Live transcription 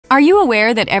Are you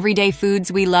aware that everyday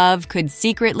foods we love could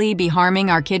secretly be harming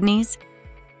our kidneys?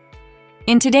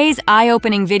 In today's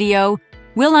eye-opening video,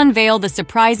 we'll unveil the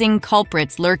surprising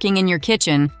culprits lurking in your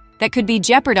kitchen that could be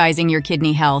jeopardizing your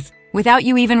kidney health without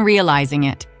you even realizing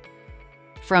it.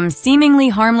 From seemingly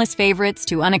harmless favorites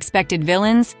to unexpected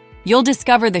villains, you'll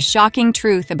discover the shocking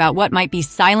truth about what might be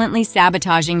silently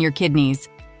sabotaging your kidneys.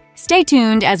 Stay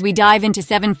tuned as we dive into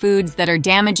 7 foods that are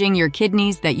damaging your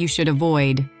kidneys that you should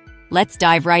avoid. Let's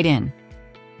dive right in.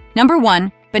 Number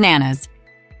 1, bananas.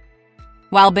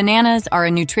 While bananas are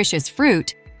a nutritious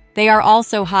fruit, they are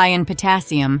also high in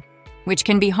potassium, which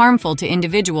can be harmful to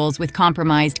individuals with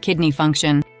compromised kidney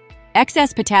function.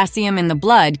 Excess potassium in the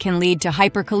blood can lead to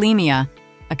hyperkalemia,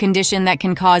 a condition that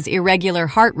can cause irregular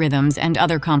heart rhythms and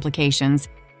other complications.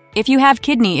 If you have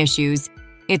kidney issues,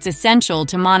 it's essential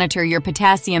to monitor your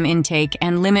potassium intake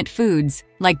and limit foods,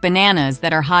 like bananas,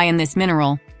 that are high in this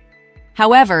mineral.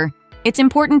 However, it's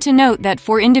important to note that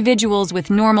for individuals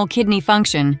with normal kidney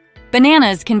function,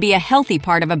 bananas can be a healthy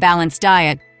part of a balanced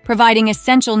diet, providing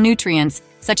essential nutrients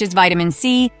such as vitamin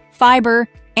C, fiber,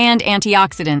 and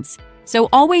antioxidants. So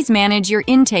always manage your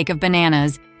intake of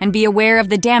bananas and be aware of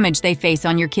the damage they face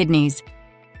on your kidneys.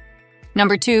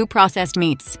 Number 2, processed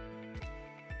meats.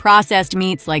 Processed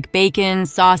meats like bacon,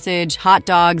 sausage, hot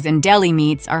dogs, and deli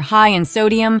meats are high in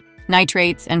sodium,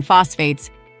 nitrates, and phosphates,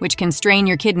 which can strain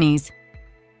your kidneys.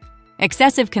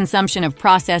 Excessive consumption of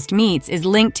processed meats is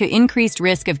linked to increased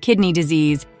risk of kidney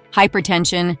disease,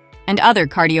 hypertension, and other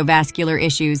cardiovascular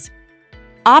issues.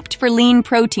 Opt for lean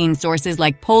protein sources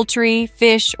like poultry,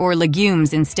 fish, or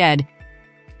legumes instead.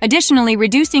 Additionally,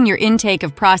 reducing your intake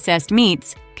of processed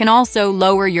meats can also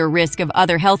lower your risk of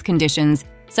other health conditions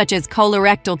such as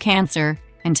colorectal cancer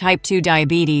and type 2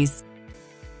 diabetes.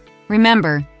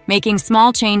 Remember, making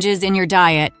small changes in your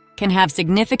diet can have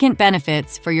significant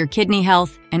benefits for your kidney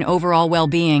health and overall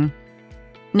well-being.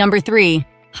 Number 3,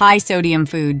 high sodium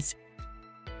foods.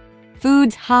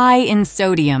 Foods high in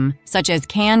sodium, such as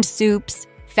canned soups,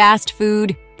 fast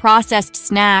food, processed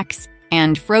snacks,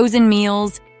 and frozen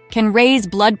meals, can raise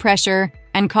blood pressure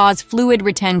and cause fluid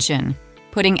retention,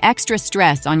 putting extra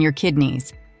stress on your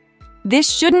kidneys. This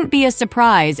shouldn't be a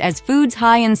surprise, as foods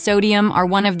high in sodium are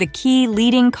one of the key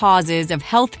leading causes of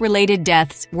health-related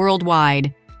deaths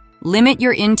worldwide. Limit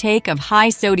your intake of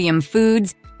high-sodium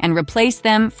foods and replace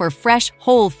them for fresh,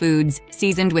 whole foods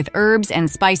seasoned with herbs and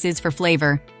spices for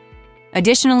flavor.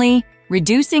 Additionally,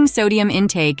 reducing sodium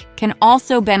intake can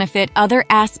also benefit other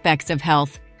aspects of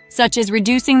health, such as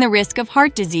reducing the risk of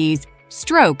heart disease,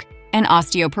 stroke, and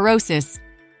osteoporosis.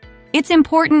 It's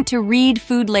important to read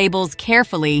food labels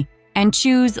carefully and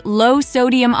choose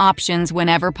low-sodium options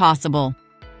whenever possible.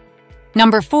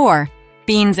 Number 4,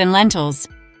 beans and lentils.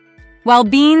 While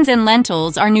beans and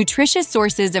lentils are nutritious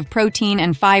sources of protein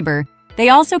and fiber, they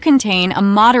also contain a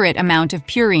moderate amount of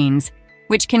purines,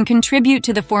 which can contribute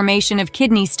to the formation of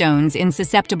kidney stones in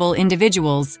susceptible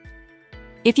individuals.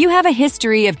 If you have a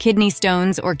history of kidney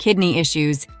stones or kidney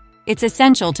issues, it's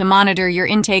essential to monitor your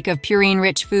intake of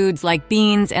purine-rich foods like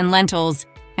beans and lentils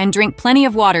and drink plenty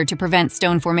of water to prevent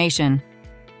stone formation.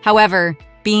 However,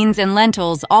 beans and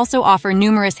lentils also offer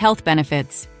numerous health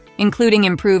benefits, including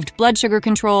improved blood sugar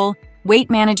control,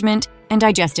 weight management, and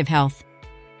digestive health.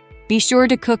 Be sure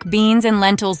to cook beans and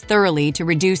lentils thoroughly to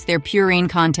reduce their purine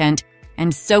content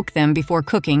and soak them before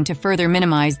cooking to further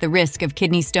minimize the risk of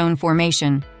kidney stone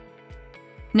formation.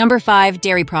 Number 5,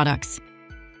 dairy products.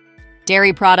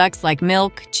 Dairy products like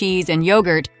milk, cheese, and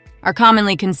yogurt are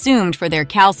commonly consumed for their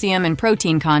calcium and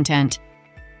protein content,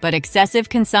 but excessive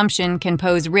consumption can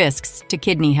pose risks to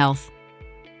kidney health.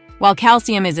 While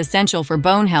calcium is essential for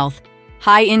bone health,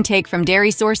 high intake from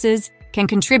dairy sources can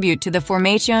contribute to the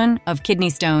formation of kidney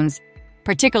stones,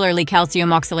 particularly calcium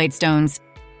oxalate stones.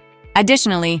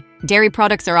 Additionally, dairy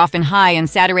products are often high in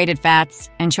saturated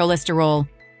fats and cholesterol,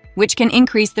 which can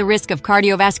increase the risk of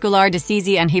cardiovascular disease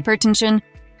and hypertension,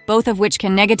 both of which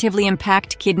can negatively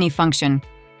impact kidney function.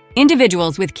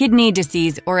 Individuals with kidney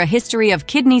disease or a history of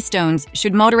kidney stones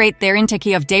should moderate their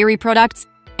intake of dairy products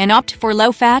and opt for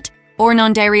low-fat or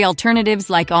non-dairy alternatives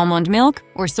like almond milk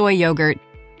or soy yogurt.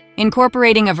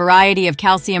 Incorporating a variety of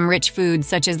calcium-rich foods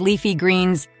such as leafy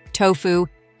greens, tofu,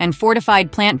 and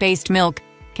fortified plant-based milk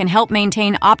can help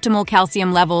maintain optimal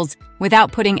calcium levels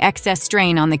without putting excess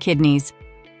strain on the kidneys.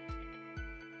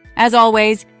 As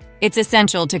always, it's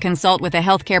essential to consult with a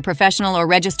healthcare professional or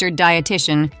registered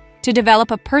dietitian to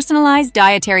develop a personalized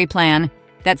dietary plan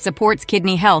that supports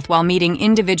kidney health while meeting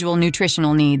individual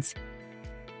nutritional needs.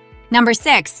 Number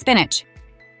 6, spinach.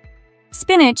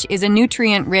 Spinach is a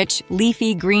nutrient-rich,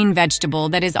 leafy green vegetable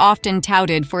that is often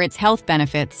touted for its health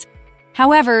benefits.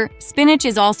 However, spinach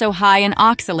is also high in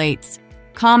oxalates,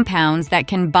 compounds that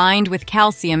can bind with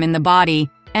calcium in the body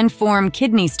and form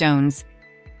kidney stones.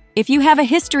 If you have a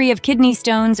history of kidney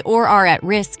stones or are at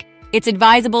risk, it's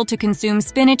advisable to consume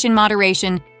spinach in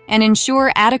moderation and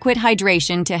ensure adequate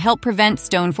hydration to help prevent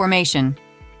stone formation.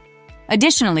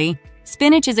 Additionally,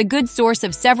 spinach is a good source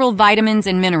of several vitamins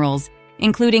and minerals,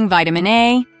 including vitamin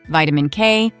A, vitamin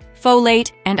K,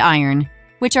 folate, and iron,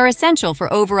 which are essential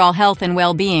for overall health and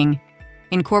well-being.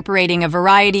 Incorporating a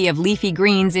variety of leafy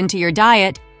greens into your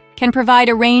diet can provide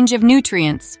a range of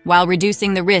nutrients while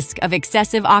reducing the risk of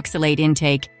excessive oxalate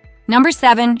intake. Number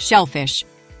 7. Shellfish.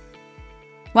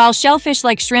 While shellfish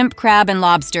like shrimp, crab, and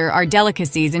lobster are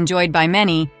delicacies enjoyed by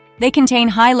many, they contain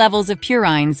high levels of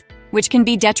purines, which can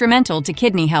be detrimental to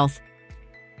kidney health.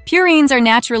 Purines are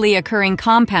naturally occurring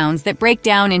compounds that break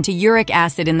down into uric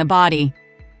acid in the body.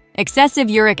 Excessive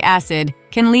uric acid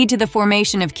can lead to the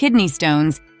formation of kidney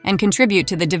stones and contribute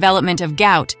to the development of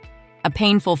gout, a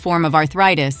painful form of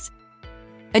arthritis.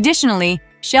 Additionally,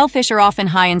 shellfish are often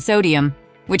high in sodium,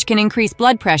 which can increase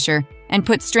blood pressure and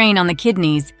put strain on the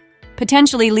kidneys,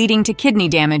 potentially leading to kidney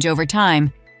damage over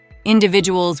time.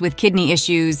 Individuals with kidney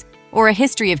issues or a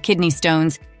history of kidney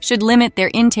stones should limit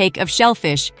their intake of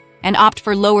shellfish and opt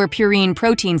for lower purine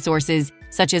protein sources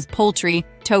such as poultry,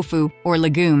 tofu, or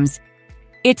legumes.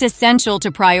 It's essential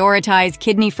to prioritize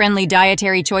kidney-friendly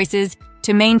dietary choices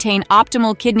to maintain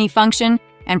optimal kidney function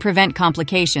and prevent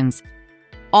complications.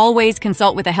 Always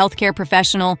consult with a healthcare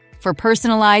professional for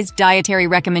personalized dietary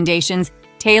recommendations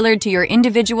tailored to your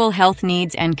individual health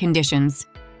needs and conditions.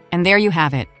 And there you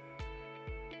have it.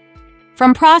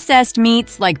 From processed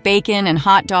meats like bacon and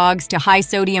hot dogs to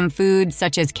high-sodium foods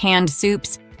such as canned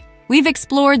soups, we've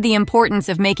explored the importance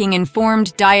of making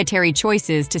informed dietary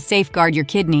choices to safeguard your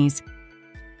kidneys.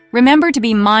 Remember to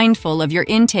be mindful of your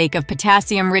intake of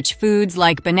potassium-rich foods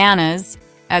like bananas,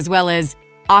 as well as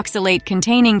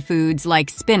oxalate-containing foods like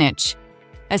spinach,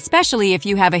 especially if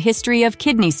you have a history of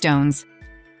kidney stones.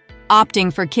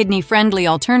 Opting for kidney-friendly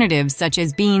alternatives such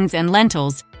as beans and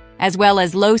lentils, as well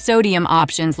as low-sodium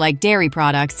options like dairy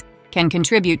products, can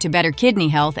contribute to better kidney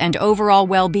health and overall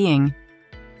well-being.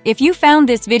 If you found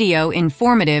this video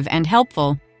informative and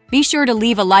helpful, be sure to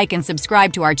leave a like and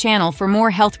subscribe to our channel for more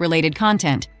health-related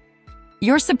content.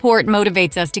 Your support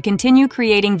motivates us to continue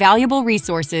creating valuable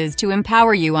resources to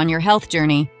empower you on your health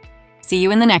journey. See you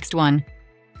in the next one.